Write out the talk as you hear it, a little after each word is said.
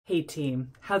Hey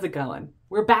team, how's it going?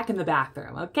 We're back in the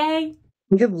bathroom, okay?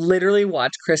 We could literally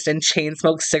watch Kristen chain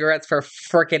smoke cigarettes for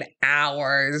freaking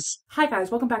hours. Hi guys,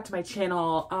 welcome back to my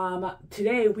channel.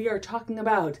 Today we are talking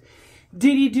about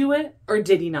did he do it or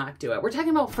did he not do it? We're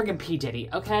talking about friggin' P. Diddy,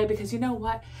 okay? Because you know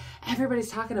what? Everybody's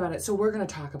talking about it, so we're gonna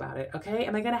talk about it, okay?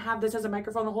 Am I gonna have this as a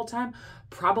microphone the whole time?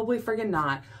 Probably friggin'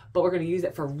 not, but we're gonna use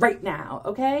it for right now,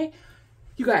 okay?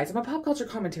 You guys, I'm a pop culture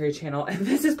commentary channel, and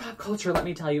this is pop culture, let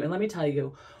me tell you. And let me tell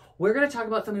you, we're gonna talk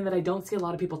about something that I don't see a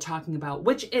lot of people talking about,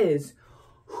 which is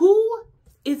who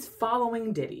is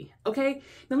following Diddy, okay?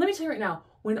 Now, let me tell you right now,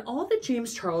 when all the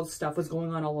James Charles stuff was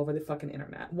going on all over the fucking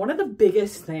internet, one of the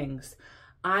biggest things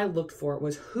I looked for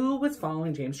was who was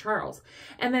following James Charles.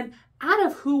 And then out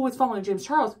of who was following James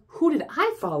Charles, who did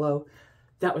I follow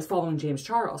that was following James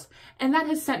Charles? And that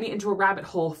has sent me into a rabbit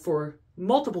hole for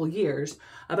multiple years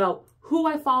about who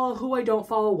I follow, who I don't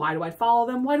follow, why do I follow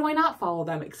them, why do I not follow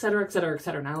them, etc., etc.,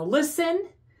 etc. Now listen,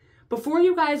 before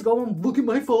you guys go and look at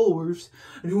my followers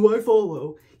and who I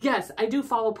follow, yes, I do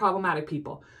follow problematic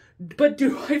people. But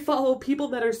do I follow people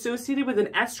that are associated with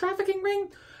an S trafficking ring?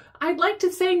 I'd like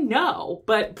to say no,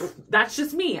 but that's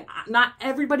just me. Not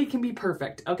everybody can be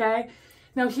perfect, okay?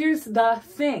 Now here's the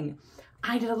thing.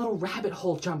 I did a little rabbit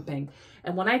hole jumping.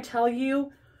 And when I tell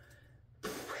you,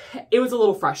 it was a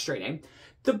little frustrating.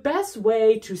 The best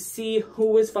way to see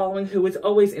who is following who is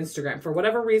always Instagram. For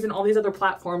whatever reason, all these other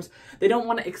platforms, they don't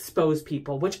want to expose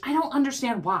people, which I don't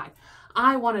understand why.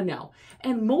 I want to know.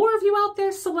 And more of you out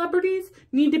there, celebrities,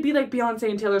 need to be like Beyonce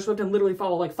and Taylor Swift and literally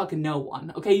follow like fucking no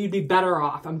one. Okay, you'd be better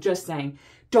off. I'm just saying.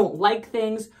 Don't like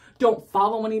things. Don't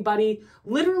follow anybody.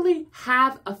 Literally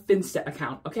have a Finsta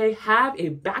account, okay? Have a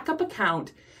backup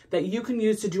account that you can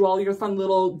use to do all your fun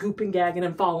little gooping, gagging,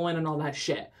 and following and all that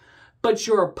shit. But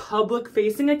your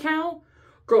public-facing account,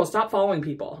 girl, stop following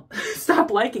people.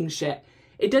 Stop liking shit.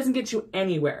 It doesn't get you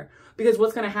anywhere. Because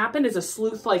what's going to happen is a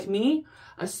sleuth like me,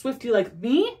 a Swiftie like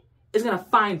me, is going to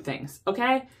find things,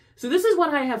 okay? So this is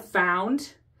what I have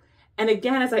found. And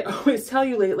again, as I always tell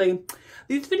you lately,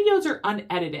 these videos are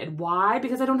unedited. Why?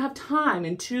 Because I don't have time.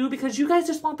 And two, because you guys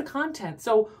just want the content.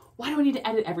 So why do I need to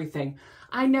edit everything?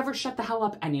 I never shut the hell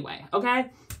up anyway,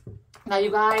 okay? Now, you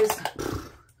guys,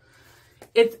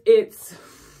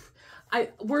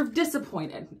 we're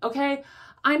disappointed, okay?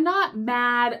 I'm not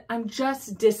mad, I'm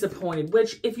just disappointed,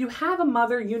 which if you have a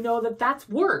mother, you know that that's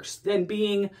worse than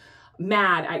being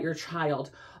mad at your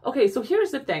child. Okay, so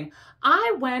here's the thing.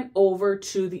 I went over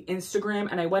to the Instagram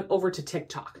and I went over to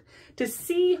TikTok to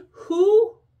see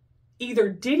who either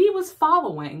Diddy was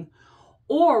following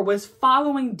or was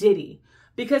following Diddy,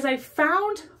 because I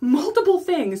found multiple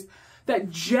things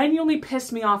that genuinely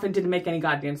pissed me off and didn't make any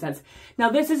goddamn sense. Now,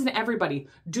 this isn't everybody.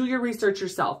 Do your research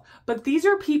yourself. But these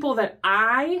are people that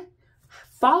I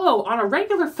follow on a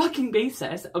regular fucking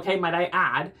basis, okay, might I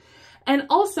add, and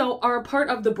also are a part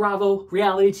of the Bravo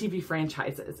reality TV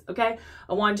franchises, okay?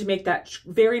 I wanted to make that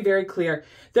very, very clear.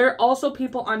 There are also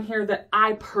people on here that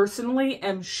I personally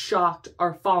am shocked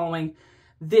are following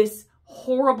this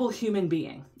horrible human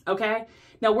being, okay?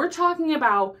 Now, we're talking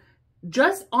about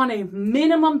just on a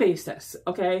minimum basis,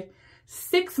 okay?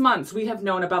 6 months we have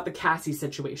known about the Cassie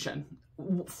situation.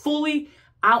 Fully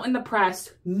out in the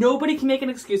press. Nobody can make an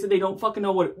excuse that they don't fucking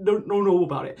don't know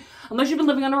about it. Unless you've been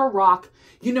living under a rock,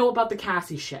 you know about the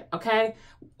Cassie shit, okay?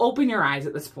 Open your eyes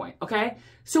at this point, okay?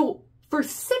 So for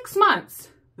 6 months,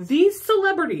 these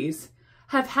celebrities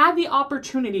have had the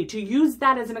opportunity to use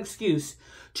that as an excuse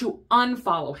to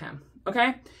unfollow him,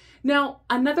 okay? Now,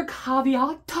 another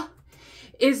caveat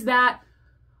is that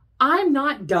I'm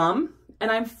not dumb, and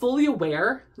I'm fully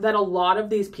aware that a lot of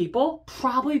these people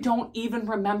probably don't even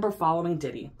remember following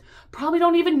Diddy. Probably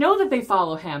don't even know that they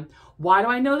follow him. Why do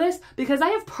I know this? Because I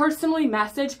have personally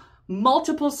messaged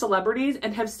multiple celebrities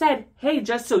and have said, hey,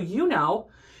 just so you know,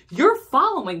 you're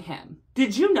following him.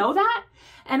 Did you know that?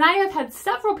 And I have had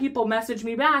several people message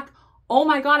me back, oh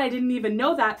my God, I didn't even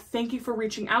know that. Thank you for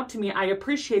reaching out to me. I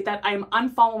appreciate that. I am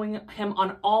unfollowing him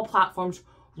on all platforms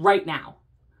right now.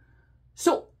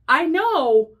 So I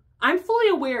know, I'm fully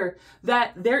aware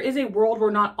that there is a world where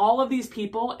not all of these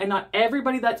people and not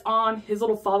everybody that's on his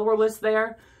little follower list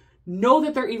there know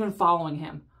that they're even following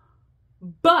him.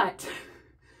 But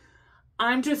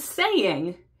I'm just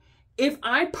saying, if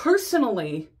I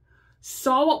personally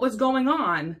saw what was going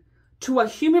on to a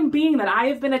human being that I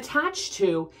have been attached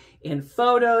to in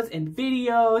photos, in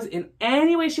videos, in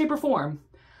any way, shape, or form,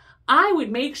 I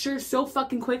would make sure so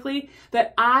fucking quickly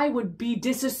that I would be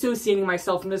disassociating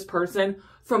myself from this person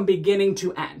from beginning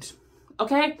to end.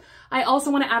 Okay? I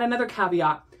also want to add another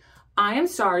caveat. I am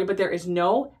sorry, but there is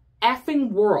no effing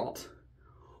world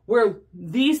where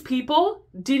these people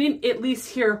didn't at least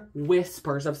hear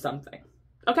whispers of something.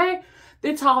 Okay?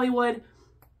 It's Hollywood.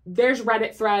 There's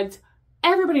Reddit threads.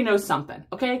 Everybody knows something,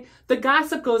 okay? The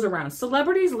gossip goes around.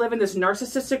 Celebrities live in this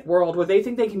narcissistic world where they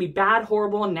think they can be bad,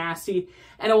 horrible, and nasty,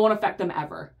 and it won't affect them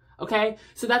ever, okay?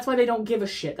 So that's why they don't give a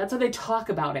shit. That's why they talk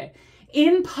about it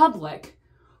in public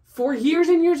for years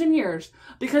and years and years,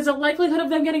 because the likelihood of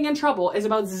them getting in trouble is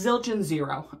about zilch and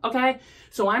zero, okay?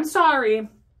 So I'm sorry,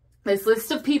 this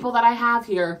list of people that I have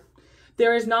here,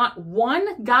 there is not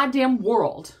one goddamn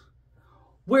world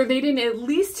where they didn't at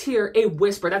least hear a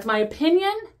whisper. That's my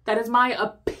opinion. That is my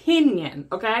opinion,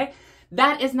 okay?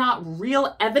 That is not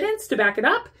real evidence to back it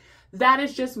up. That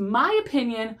is just my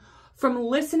opinion from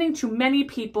listening to many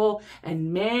people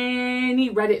and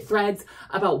many Reddit threads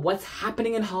about what's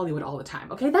happening in Hollywood all the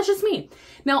time, okay? That's just me.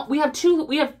 Now, we have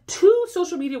two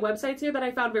social media websites here that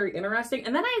I found very interesting,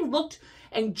 and then I looked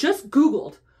and just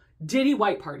Googled Diddy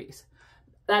white parties.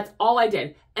 That's all I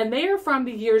did. And they are from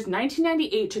the years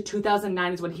 1998 to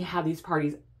 2009 is when he had these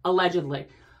parties, allegedly.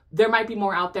 There might be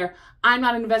more out there. I'm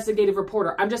not an investigative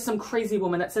reporter. I'm just some crazy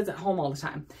woman that sits at home all the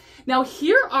time. Now,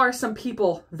 here are some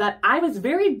people that I was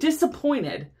very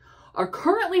disappointed are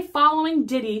currently following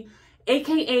Diddy,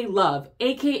 aka Love,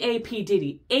 aka P.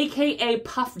 Diddy, aka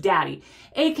Puff Daddy,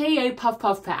 aka Puff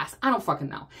Puff Pass. I don't fucking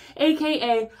know.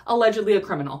 Aka allegedly a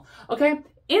criminal. Okay?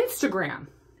 Instagram.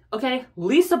 Okay?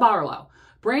 Lisa Barlow.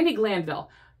 Brandy Glanville,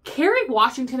 Kerry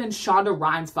Washington, and Shonda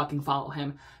Rhimes fucking follow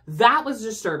him. That was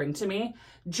disturbing to me.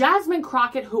 Jasmine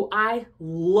Crockett, who I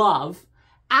love,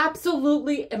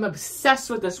 absolutely am obsessed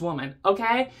with this woman,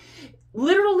 okay?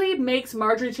 Literally makes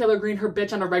Marjorie Taylor Greene her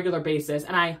bitch on a regular basis,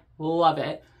 and I love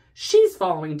it. She's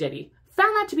following Diddy.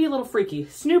 Found that to be a little freaky.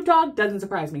 Snoop Dogg doesn't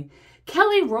surprise me.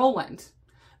 Kelly Rowland,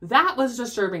 that was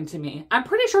disturbing to me. I'm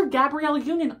pretty sure Gabrielle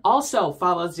Union also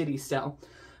follows Diddy still.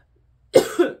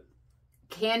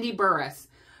 Candy Burris,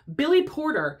 Billy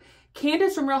Porter,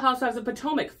 Candace from Real Housewives of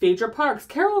Potomac, Phaedra Parks,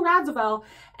 Carol Radziwill,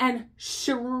 and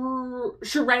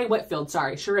Sheree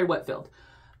Whitfield.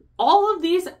 All of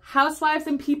these housewives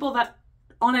and people that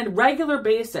on a regular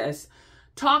basis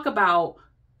talk about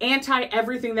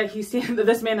anti-everything that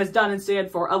this man has done and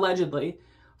stand for, allegedly,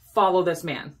 follow this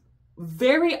man.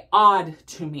 Very odd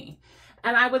to me.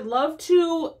 And I would love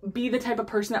to be the type of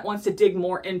person that wants to dig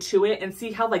more into it and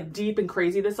see how like deep and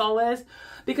crazy this all is.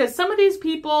 Because some of these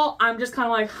people, I'm just kind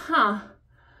of like,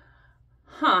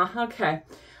 okay.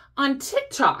 On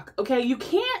TikTok, okay, you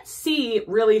can't see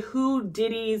really who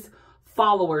Diddy's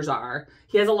followers are.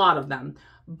 He has a lot of them.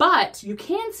 But you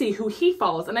can see who he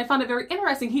follows. And I found it very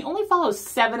interesting. He only follows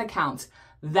 7 accounts.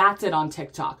 That's it on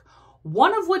TikTok.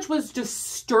 One of which was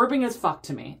disturbing as fuck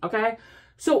to me, okay?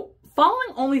 So following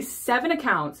only 7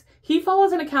 accounts, he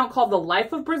follows an account called The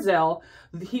Life of Brazil.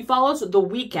 He follows The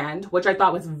Weeknd, which I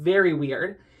thought was very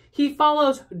weird. He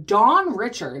follows Dawn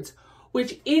Richards,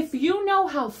 which if you know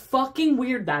how fucking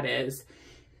weird that is,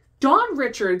 Dawn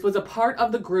Richards was a part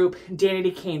of the group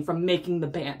Danity Kane from Making the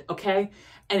Band, okay?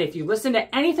 And if you listen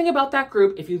to anything about that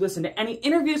group, if you listen to any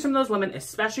interviews from those women,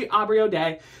 especially Aubrey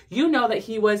O'Day, you know that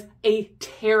he was a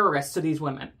terrorist to these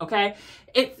women, okay?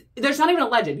 There's not even a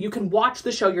legend. You can watch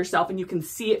the show yourself and you can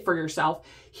see it for yourself.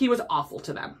 He was awful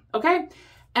to them, okay?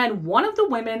 And one of the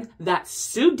women that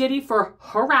sued Diddy for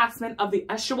harassment of the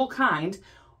usual kind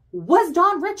was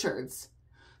Dawn Richards.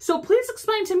 So please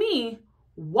explain to me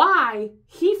why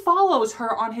he follows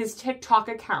her on his TikTok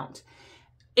account.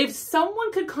 If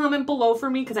someone could comment below for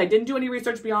me, because I didn't do any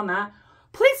research beyond that,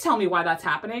 please tell me why that's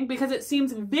happening, because it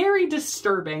seems very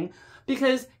disturbing,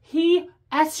 because he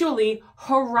actually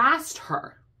harassed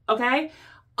her, okay?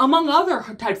 Among other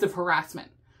types of harassment.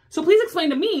 So please explain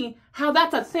to me how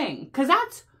that's a thing, because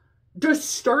that's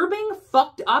disturbing,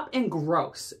 fucked up, and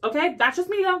gross, okay? That's just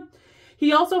me, though.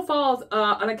 He also follows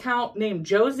an account named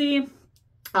Josie,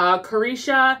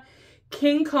 Carisha,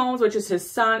 King Combs, which is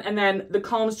his son, and then the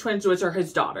Combs twins, which are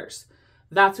his daughters.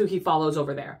 That's who he follows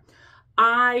over there.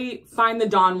 I find the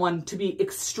Dawn one to be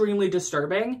extremely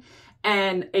disturbing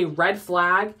and a red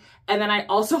flag. And then I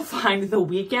also find The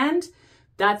Weeknd,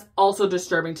 that's also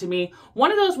disturbing to me.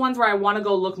 One of those ones where I want to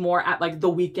go look more at like The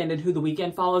Weeknd and who The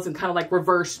Weeknd follows and kind of like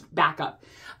reverse back up.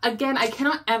 Again, I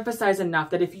cannot emphasize enough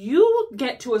that if you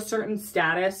get to a certain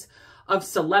status of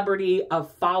celebrity,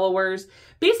 of followers,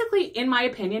 basically, in my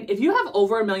opinion, if you have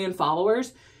over 1 million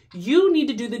followers, you need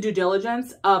to do the due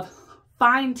diligence of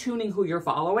fine-tuning who you're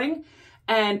following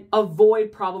and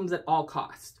avoid problems at all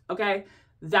costs, okay?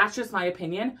 That's just my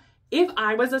opinion. If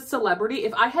I was a celebrity,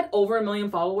 if I had over 1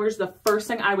 million followers, the first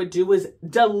thing I would do was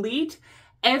delete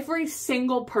every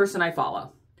single person I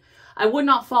follow. I would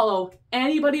not follow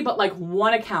anybody but like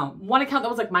one account that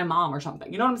was like my mom or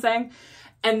something. You know what I'm saying?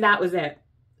 And that was it.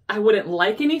 I wouldn't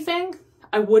like anything.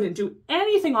 I wouldn't do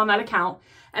anything on that account.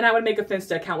 And I would make a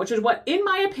Finsta account, which is what, in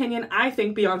my opinion, I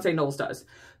think Beyonce Knowles does.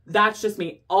 That's just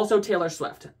me. Also Taylor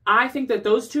Swift. I think that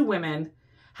those two women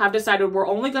have decided we're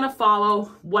only going to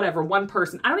follow whatever, one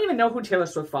person. I don't even know who Taylor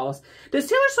Swift follows. Does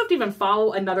Taylor Swift even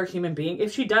follow another human being?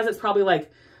 If she does, it's probably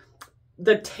like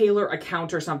the Taylor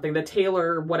account or something. The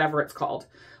Taylor, whatever it's called.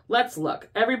 Let's look.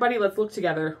 Everybody, let's look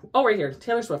together. Oh, right here.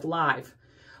 Taylor Swift live.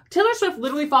 Taylor Swift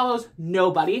literally follows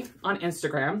nobody on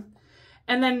Instagram.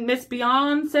 And then Miss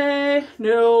Beyonce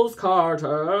Knowles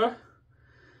Carter,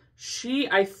 she,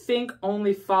 I think,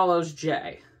 only follows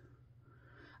Jay.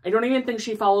 I don't even think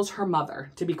she follows her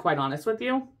mother, to be quite honest with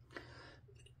you.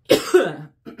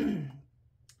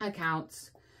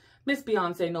 Accounts. Miss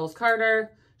Beyonce Knowles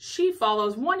Carter, she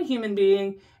follows one human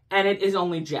being, and it is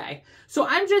only Jay. So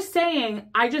I'm just saying,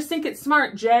 I just think it's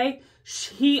smart. Jay,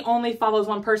 he only follows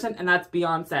one person, and that's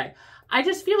Beyonce. I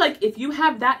just feel like if you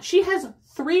have that, she has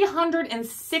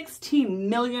 316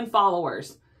 million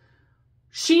followers.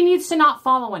 She needs to not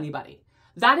follow anybody.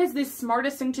 That is the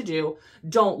smartest thing to do.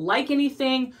 Don't like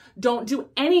anything. Don't do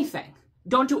anything.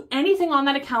 Don't do anything on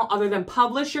that account other than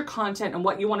publish your content and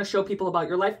what you want to show people about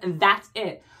your life. And that's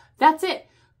it. That's it.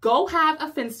 Go have a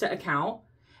Finsta account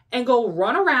and go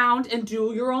run around and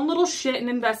do your own little shit and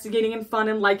investigating and fun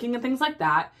and liking and things like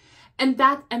that. And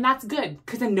that's good,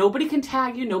 because then nobody can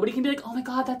tag you. Nobody can be like, oh my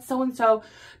God, that's so-and-so.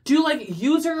 Do like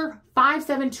user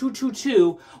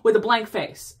 57222 with a blank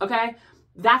face, okay?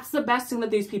 That's the best thing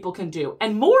that these people can do.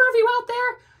 And more of you out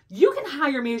there, you can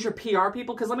hire me as your PR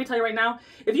people, because let me tell you right now,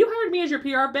 if you hired me as your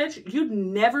PR bitch, you'd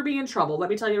never be in trouble.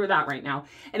 Let me tell you that right now.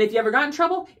 And if you ever got in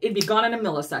trouble, it'd be gone in a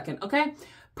millisecond, okay?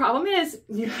 Problem is,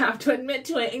 you have to admit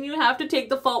to it and you have to take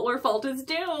the fault where fault is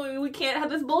due. We can't have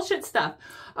this bullshit stuff.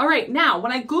 All right, now,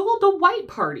 when I Googled the white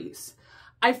parties,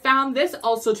 I found this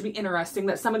also to be interesting,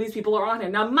 that some of these people are on here.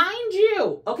 Now, mind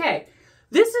you, okay,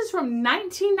 this is from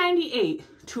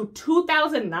 1998 to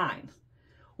 2009.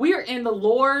 We are in the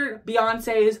Lord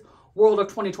Beyonce's world of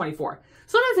 2024.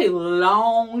 So that is a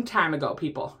long time ago,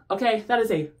 people, okay? That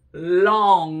is a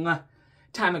long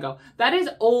time ago. That is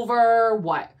over,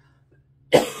 what?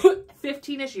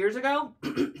 15-ish years ago.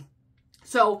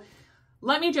 So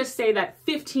let me just say that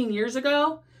 15 years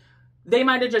ago, they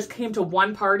might have just came to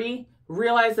one party,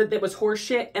 realized that it was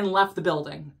horseshit, and left the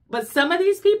building. But some of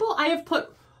these people, I have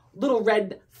put little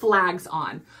red flags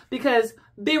on because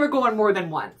they were going more than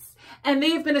once. And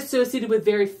they've been associated with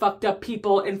very fucked up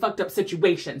people in fucked up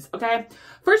situations, okay?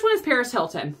 First one is Paris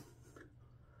Hilton.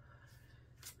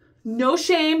 No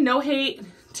shame, no hate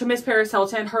to Miss Paris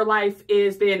Hilton. Her life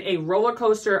has been a roller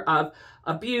coaster of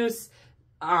abuse,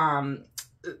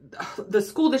 the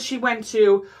school that she went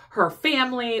to, her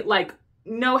family, like,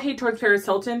 no hate towards Paris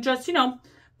Hilton, just, you know,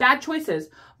 bad choices.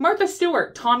 Martha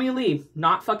Stewart, Tommy Lee,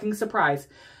 not fucking surprised.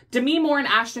 Demi Moore and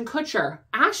Ashton Kutcher.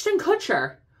 Ashton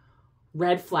Kutcher,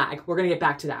 red flag. We're going to get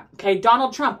back to that. Okay,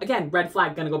 Donald Trump, again, red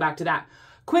flag, going to go back to that.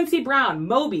 Quincy Brown,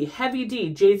 Moby, Heavy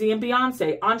D, Jay-Z and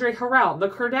Beyonce, Andre Harrell, the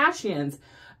Kardashians,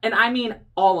 and I mean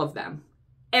all of them.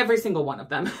 Every single one of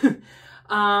them.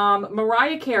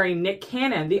 Mariah Carey, Nick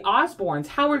Cannon, The Osbournes,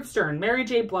 Howard Stern, Mary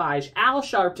J. Blige, Al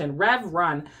Sharpton, Rev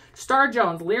Run, Star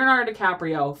Jones, Leonardo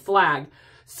DiCaprio, Flag,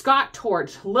 Scott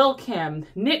Torch, Lil Kim,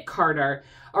 Nick Carter,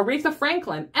 Aretha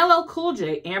Franklin, LL Cool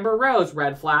J, Amber Rose,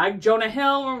 red flag, Jonah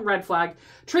Hill, red flag,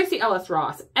 Tracy Ellis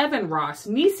Ross, Evan Ross,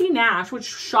 Niecy Nash, which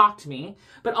shocked me,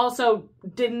 but also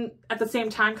didn't at the same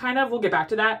time, kind of. We'll get back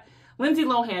to that. Lindsay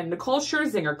Lohan, Nicole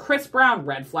Scherzinger, Chris Brown,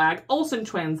 red flag, Olsen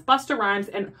Twins, Busta Rhymes,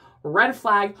 and red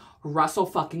flag, Russell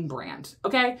fucking Brand.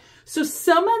 Okay? So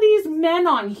some of these men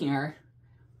on here,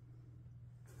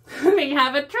 they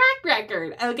have a track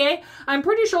record, okay? I'm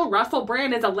pretty sure Russell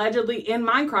Brand is allegedly in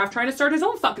Minecraft trying to start his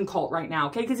own fucking cult right now,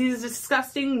 okay? Because he's a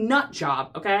disgusting nut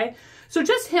job, okay? So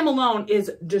just him alone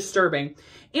is disturbing.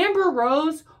 Amber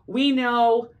Rose, we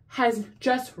know, has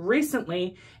just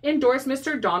recently endorsed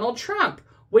Mr. Donald Trump,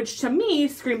 which to me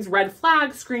screams red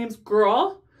flag, screams,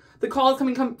 girl, the call is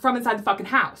coming from inside the fucking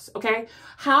house, okay?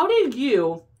 How did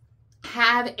you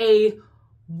have a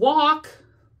walk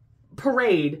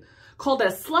parade called a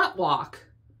slut walk,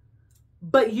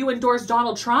 but you endorse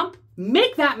Donald Trump?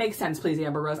 Make that make sense, please,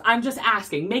 Amber Rose. I'm just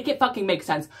asking. Make it fucking make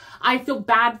sense. I feel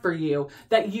bad for you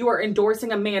that you are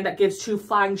endorsing a man that gives two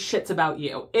flying shits about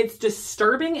you. It's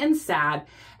disturbing and sad,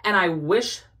 and I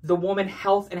wish the woman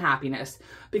health and happiness,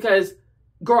 because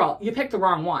girl, you picked the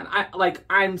wrong one.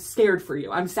 I'm scared for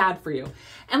you. I'm sad for you.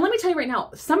 And let me tell you right now,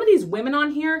 some of these women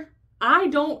on here, I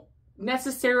don't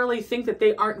necessarily think that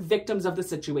they aren't victims of the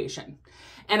situation.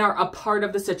 and are a part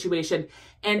of the situation,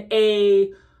 and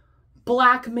a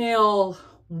blackmail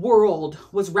world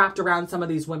was wrapped around some of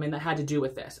these women that had to do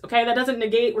with this. Okay, that doesn't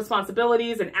negate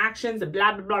responsibilities and actions and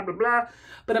blah, blah, blah, blah, blah.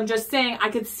 But I'm just saying I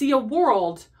could see a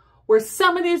world where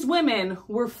some of these women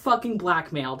were fucking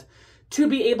blackmailed to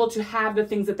be able to have the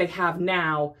things that they have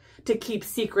now to keep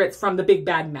secrets from the big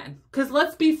bad men. Because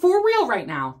let's be for real right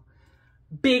now.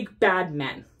 Big bad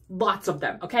men. Lots of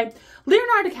them, okay?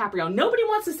 Leonardo DiCaprio, nobody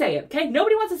wants to say it, okay?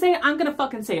 Nobody wants to say it, I'm gonna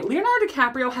fucking say it. Leonardo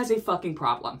DiCaprio has a fucking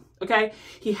problem, okay?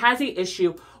 He has an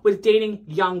issue with dating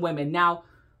young women. Now,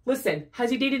 listen,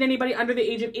 has he dated anybody under the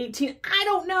age of 18? I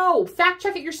don't know. Fact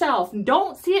check it yourself.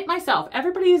 Don't see it myself.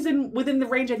 Everybody is within the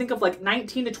range, I think, of like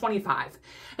 19 to 25.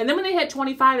 And then when they hit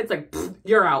 25, it's like,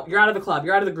 you're out. You're out of the club.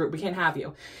 You're out of the group. We can't have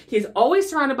you. He's always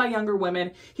surrounded by younger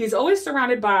women. He's always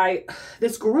surrounded by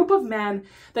this group of men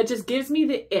that just gives me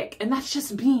the ick. And that's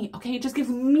just me, okay? It just gives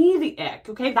me the ick,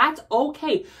 okay? That's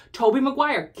okay. Tobey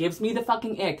Maguire gives me the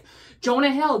fucking ick.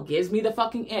 Jonah Hill gives me the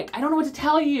fucking ick. I don't know what to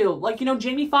tell you. Like, you know,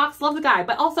 Jamie Foxx, love the guy.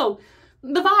 But also,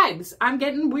 the vibes. I'm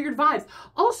getting weird vibes.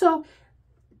 Also,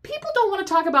 people don't want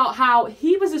to talk about how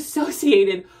he was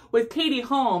associated with Katie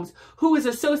Holmes, who is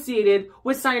associated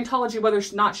with Scientology, whether or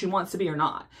not she wants to be or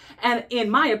not. And in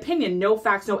my opinion, no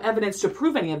facts, no evidence to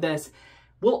prove any of this.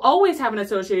 We'll always have an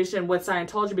association with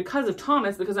Scientology because of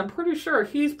Thomas, because I'm pretty sure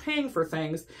he's paying for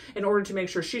things in order to make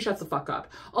sure she shuts the fuck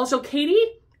up. Also,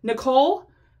 Katie, Nicole,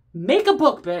 make a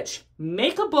book, bitch.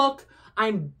 Make a book.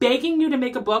 I'm begging you to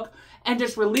make a book and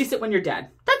just release it when you're dead.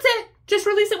 That's it. Just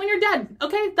release it when you're dead.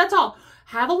 Okay? That's all.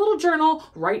 Have a little journal,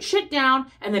 write shit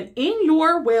down, and then in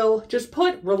your will, just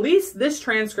put, release this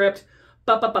transcript,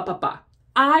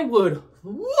 I would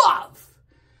love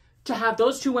to have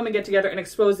those two women get together and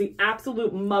expose the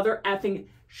absolute mother effing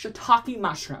shiitake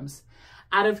mushrooms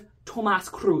out of Tomas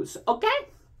Cruz, okay?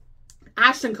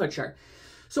 Ashton Kutcher.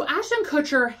 So Ashton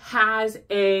Kutcher has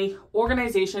a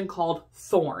organization called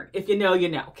Thorn. If you know, you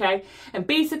know, okay? And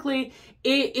basically,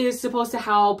 it is supposed to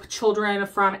help children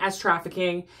from sex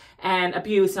trafficking and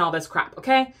abuse and all this crap,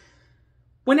 okay?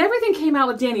 When everything came out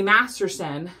with Danny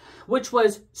Masterson, which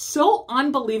was so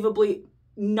unbelievably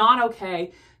not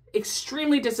okay,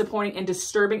 extremely disappointing and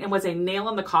disturbing, and was a nail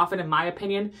in the coffin, in my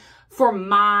opinion, for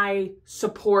my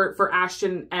support for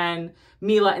Ashton and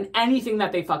Mila and anything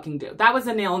that they fucking do. That was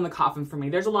a nail in the coffin for me.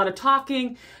 There's a lot of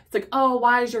talking. It's like, oh,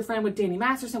 why is your friend with Danny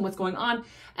Masterson? What's going on?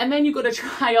 And then you go to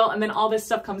trial, and then all this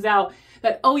stuff comes out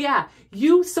that, oh yeah,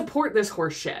 you support this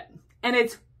horse shit. And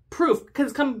it's proof, because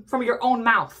it's come from your own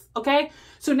mouth, okay?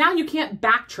 So now you can't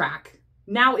backtrack.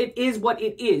 Now it is what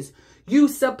it is. You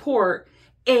support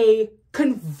a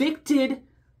convicted,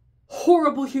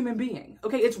 horrible human being,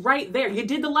 okay? It's right there. You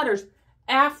did the letters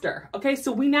after, okay?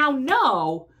 So we now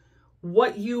know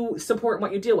what you support and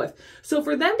what you deal with. So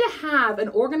for them to have an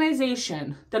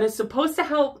organization that is supposed to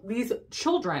help these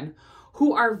children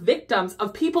who are victims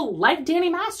of people like Danny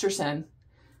Masterson,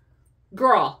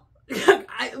 girl,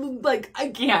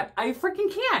 I can't. I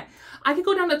freaking can't. I could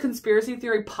go down the conspiracy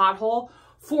theory pothole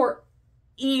for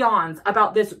eons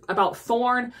about this, about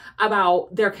Thorn,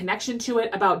 about their connection to it,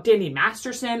 about Danny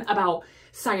Masterson, about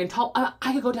Scientology.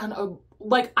 I could go down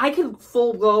I could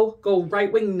go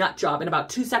right-wing nut job in about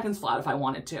 2 seconds flat if I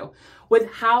wanted to, with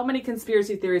how many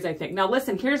conspiracy theories I think. Now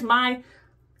listen, here's my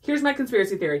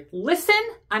conspiracy theory. Listen,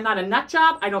 I'm not a nut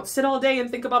job. I don't sit all day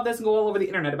and think about this and go all over the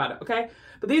internet about it, okay?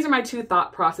 But these are my two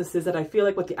thought processes that I feel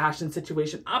like with the Ashton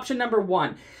situation. Option number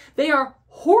one, they are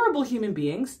horrible human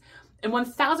beings and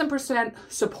 1000%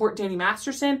 support Danny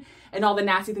Masterson and all the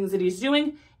nasty things that he's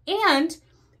doing, and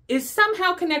is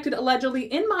somehow connected allegedly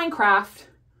in Minecraft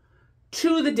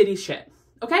to the Diddy shit,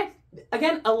 okay?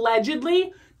 Again,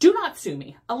 allegedly, do not sue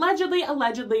me. Allegedly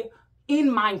in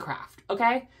Minecraft,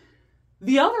 okay?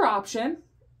 The other option,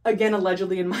 again,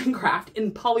 allegedly in Minecraft,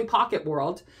 in Polly Pocket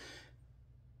world,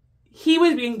 he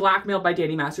was being blackmailed by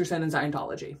Danny Masterson and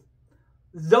Scientology.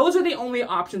 Those are the only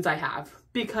options I have,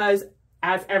 because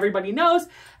as everybody knows,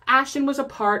 Ashton was a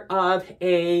part of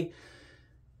a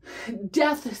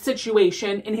death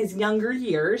situation in his younger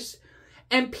years,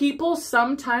 and people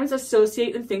sometimes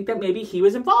associate and think that maybe he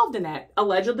was involved in it,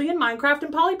 allegedly in Minecraft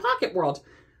and Polly Pocket world.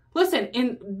 Listen,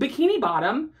 in Bikini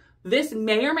Bottom, this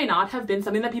may or may not have been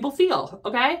something that people feel,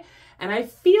 okay? And I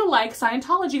feel like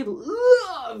Scientology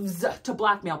loves to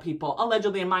blackmail people,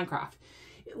 allegedly in Minecraft.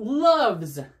 It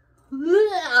loves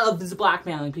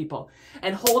blackmailing people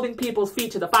and holding people's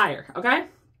feet to the fire, okay?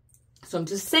 So I'm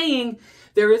just saying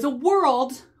there is a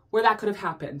world where that could have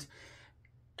happened.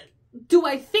 Do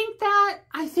I think that?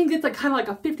 I think it's kind of like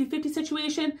a 50-50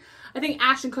 situation. I think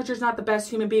Ashton Kutcher's not the best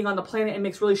human being on the planet and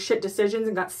makes really shit decisions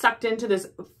and got sucked into this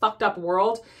fucked up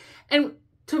world. And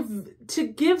to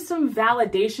give some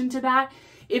validation to that,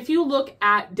 if you look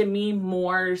at Demi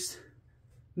Moore's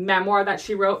memoir that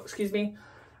she wrote, excuse me,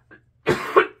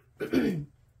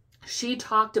 she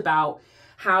talked about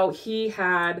how he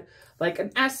had like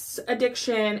an S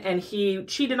addiction and he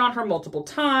cheated on her multiple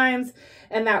times,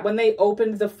 and that when they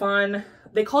opened the fund,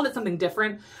 they called it something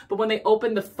different, but when they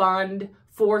opened the fund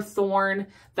for Thorn,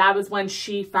 that was when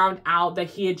she found out that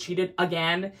he had cheated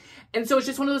again. And so it's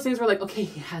just one of those things where like, okay,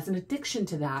 he has an addiction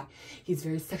to that. He's a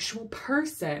very sexual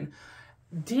person.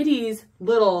 Diddy's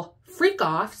little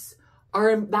freak-offs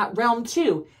are in that realm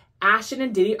too. Ashton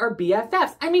and Diddy are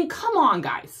BFFs. I mean, come on,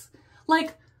 guys.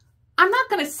 Like, I'm not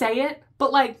going to say it,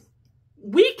 but like,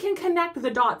 we can connect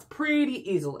the dots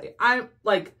pretty easily. I'm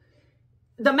like,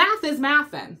 the math is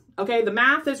mathin', okay? The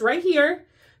math is right here.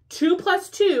 2 +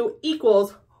 2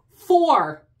 =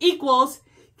 4 equals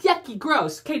yucky,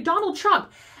 gross. Okay, Donald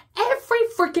Trump. Every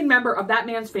freaking member of that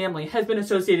man's family has been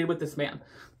associated with this man.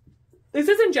 This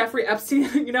isn't Jeffrey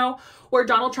Epstein, you know, where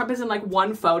Donald Trump is in like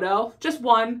one photo, just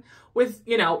one with,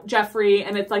 you know, Jeffrey,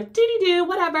 and it's like, doo-doo-doo,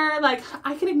 whatever, like,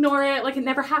 I can ignore it, like it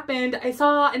never happened. I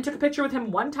saw and took a picture with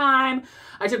him one time.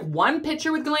 I took one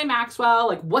picture with Ghislaine Maxwell.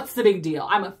 Like, what's the big deal?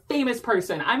 I'm a famous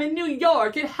person. I'm in New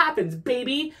York. It happens,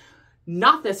 baby.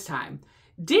 Not this time.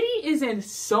 Diddy is in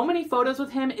so many photos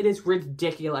with him. It is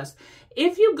ridiculous.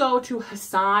 If you go to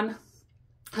Hassan's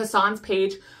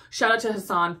page, shout out to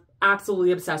Hassan,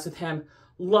 absolutely obsessed with him.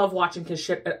 Love watching his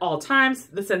shit at all times.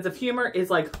 The sense of humor is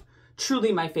like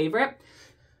truly my favorite.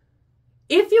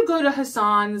 If you go to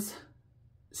Hassan's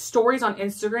stories on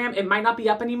Instagram, it might not be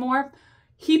up anymore.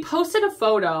 He posted a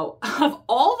photo of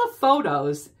all the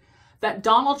photos that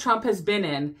Donald Trump has been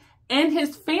in and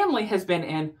his family has been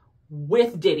in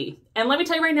with Diddy. And let me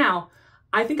tell you right now,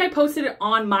 I think I posted it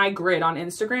on my grid on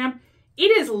Instagram.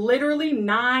 It is literally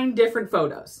 9 different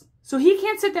photos. So he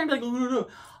can't sit there and be like, no.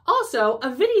 Also,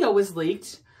 a video was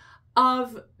leaked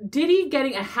of Diddy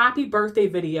getting a happy birthday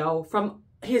video from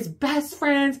his best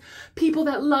friends, people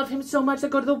that love him so much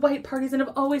that go to the white parties and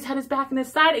have always had his back and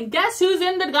his side. And guess who's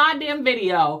in the goddamn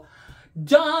video?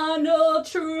 Donald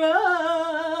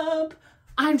Trump.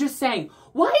 I'm just saying,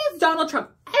 why is Donald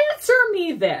Trump, answer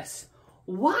me this,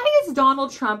 why is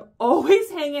Donald Trump always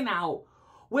hanging out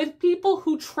with people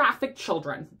who traffic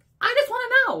children? I just want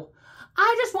to know.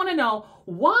 I just want to know,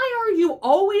 why are you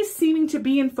always seeming to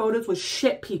be in photos with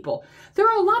shit people? There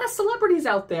are a lot of celebrities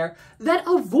out there that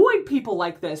avoid people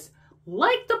like this,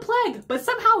 like the plague, but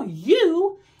somehow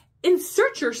you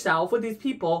insert yourself with these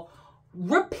people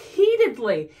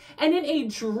repeatedly and in a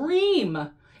dream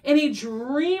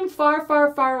far,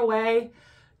 far, far away,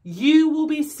 you will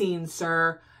be seen,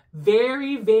 sir,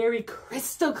 very, very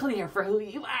crystal clear for who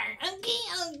you are.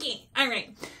 Okay. All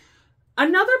right.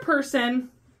 Another person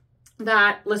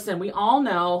that, listen, we all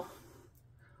know,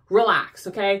 relax,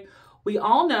 okay? We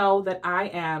all know that I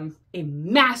am a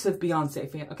massive Beyonce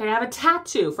fan, okay? I have a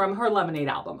tattoo from her Lemonade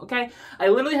album, okay? I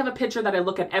literally have a picture that I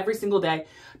look at every single day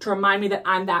to remind me that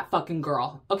I'm that fucking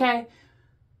girl, okay?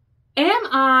 Am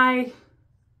I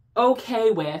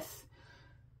okay with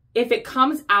if it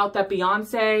comes out that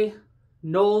Beyonce,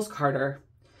 Knowles Carter,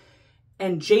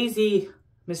 and Jay-Z,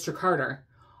 Mr. Carter,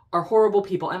 are horrible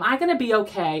people? Am I going to be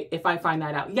okay if I find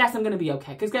that out? Yes, I'm going to be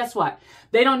okay. Because guess what?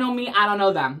 They don't know me. I don't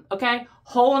know them. Okay?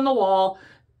 Hole in the wall.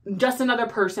 Just another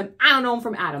person. I don't know him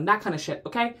from Adam. That kind of shit.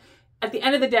 Okay? At the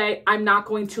end of the day, I'm not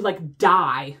going to like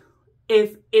die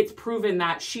if it's proven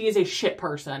that she is a shit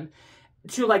person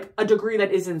to like a degree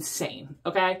that is insane.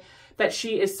 Okay? That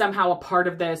she is somehow a part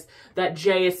of this, that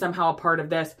Jay is somehow a part of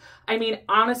this. I mean,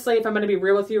 honestly, if I'm going to be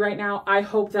real with you right now, I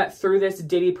hope that through this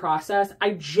Diddy process,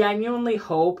 I genuinely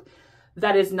hope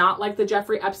that is not like the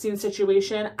Jeffrey Epstein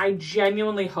situation. I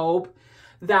genuinely hope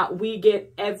that we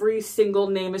get every single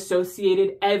name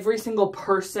associated, every single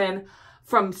person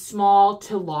from small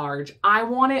to large. I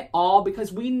want it all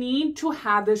because we need to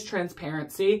have this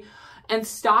transparency and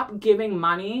stop giving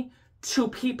money to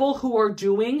people who are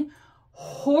doing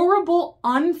horrible,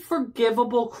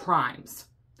 unforgivable crimes.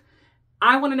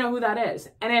 I want to know who that is.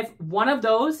 And if one of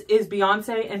those is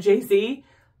Beyonce and Jay-Z,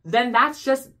 then that's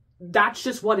just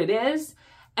what it is.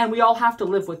 And we all have to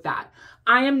live with that.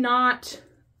 I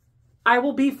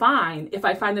will be fine if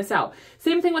I find this out.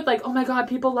 Same thing with like, oh my God,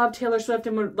 people love Taylor Swift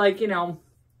and would like, you know,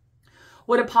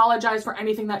 would apologize for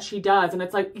anything that she does. And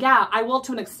it's like, yeah, I will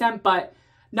to an extent, but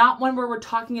not when we're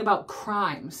talking about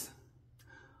crimes.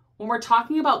 When we're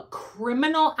talking about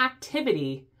criminal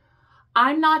activity,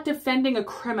 I'm not defending a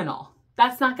criminal.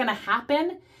 That's not going to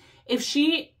happen. If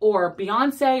she or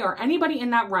Beyonce or anybody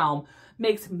in that realm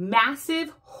makes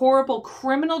massive, horrible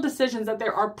criminal decisions that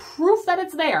there are proof that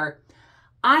it's there,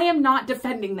 I am not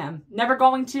defending them. Never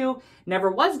going to, never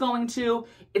was going to.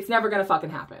 It's never going to fucking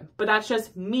happen. But that's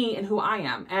just me and who I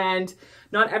am. And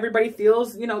not everybody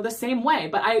feels, you know, the same way.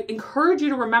 But I encourage you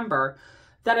to remember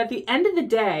that at the end of the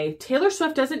day, Taylor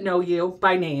Swift doesn't know you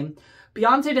by name.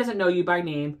 Beyonce doesn't know you by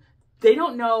name. They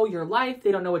don't know your life.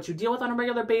 They don't know what you deal with on a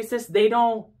regular basis. They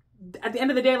don't, at the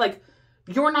end of the day, like,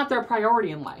 you're not their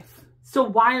priority in life. So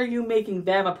why are you making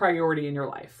them a priority in your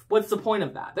life? What's the point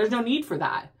of that? There's no need for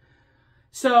that.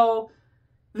 So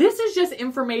this is just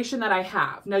information that I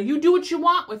have. Now you do what you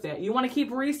want with it. You want to keep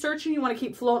researching. You want to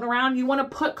keep floating around. You want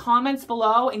to put comments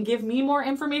below and give me more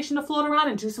information to float around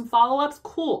and do some follow-ups.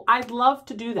 Cool. I'd love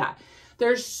to do that.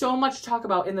 There's so much to talk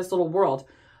about in this little world.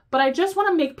 But I just want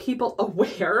to make people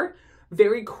aware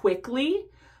very quickly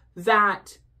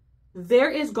that there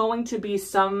is going to be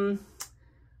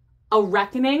a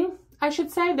reckoning, I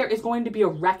should say. There is going to be a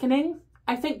reckoning,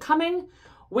 I think, coming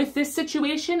with this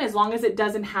situation, as long as it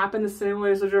doesn't happen the same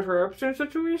way as the Jennifer Epstein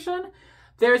situation.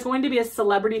 There's going to be a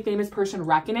celebrity famous person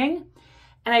reckoning.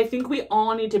 And I think we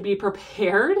all need to be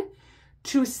prepared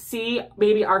to see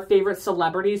maybe our favorite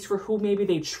celebrities for who maybe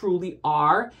they truly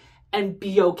are and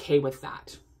be okay with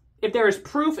that. If there is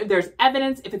proof, if there's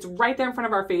evidence, if it's right there in front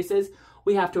of our faces,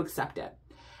 we have to accept it.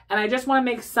 And I just want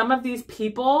to make some of these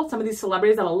people, some of these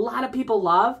celebrities that a lot of people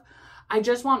love, I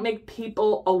just want to make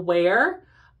people aware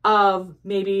of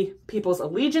maybe people's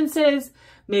allegiances,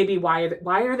 maybe why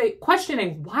are they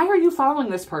questioning, why are you following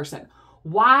this person?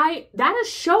 Why? That is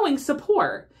showing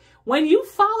support. When you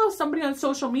follow somebody on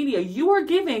social media, you are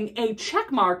giving a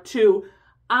check mark to,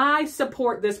 I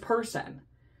support this person.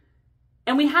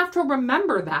 And we have to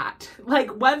remember that, like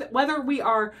whether we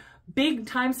are big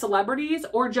time celebrities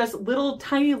or just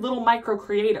tiny little micro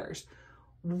creators,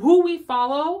 who we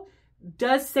follow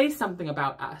does say something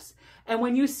about us. And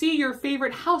when you see your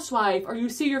favorite housewife or you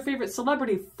see your favorite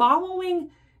celebrity following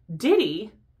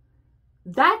Diddy,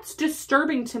 that's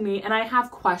disturbing to me and I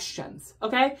have questions,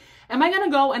 okay? Am I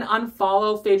gonna go and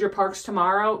unfollow Phaedra Parks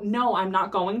tomorrow? No, I'm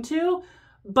not going to,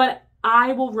 but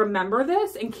I will remember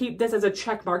this and keep this as a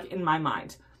check mark in my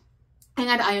mind.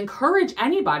 And I encourage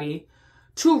anybody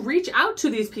to reach out to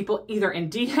these people either in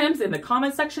DMs, in the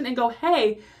comment section, and go,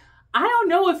 hey, I don't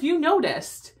know if you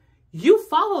noticed, you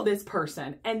follow this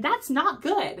person and that's not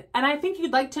good. And I think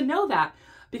you'd like to know that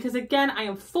because, again, I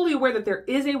am fully aware that there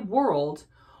is a world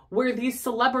where these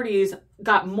celebrities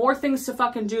got more things to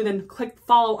fucking do than click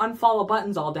follow, unfollow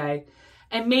buttons all day,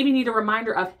 and maybe need a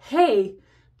reminder of, hey,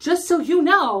 just so you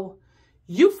know,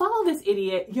 you follow this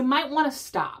idiot, you might want to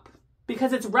stop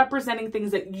because it's representing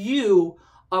things that you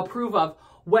approve of.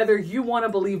 Whether you want to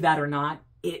believe that or not,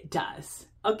 it does.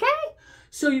 Okay?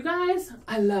 So you guys,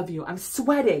 I love you. I'm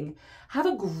sweating. Have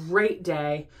a great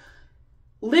day.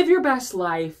 Live your best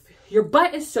life. Your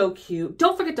butt is so cute.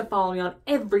 Don't forget to follow me on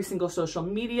every single social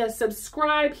media.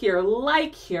 Subscribe here,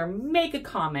 like here, make a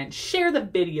comment, share the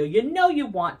video. You know you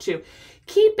want to.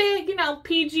 Keep it, you know,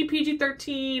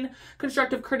 PG-13,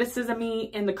 constructive criticism-y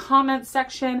in the comments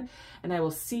section. And I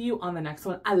will see you on the next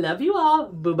one. I love you all.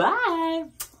 Bye-bye.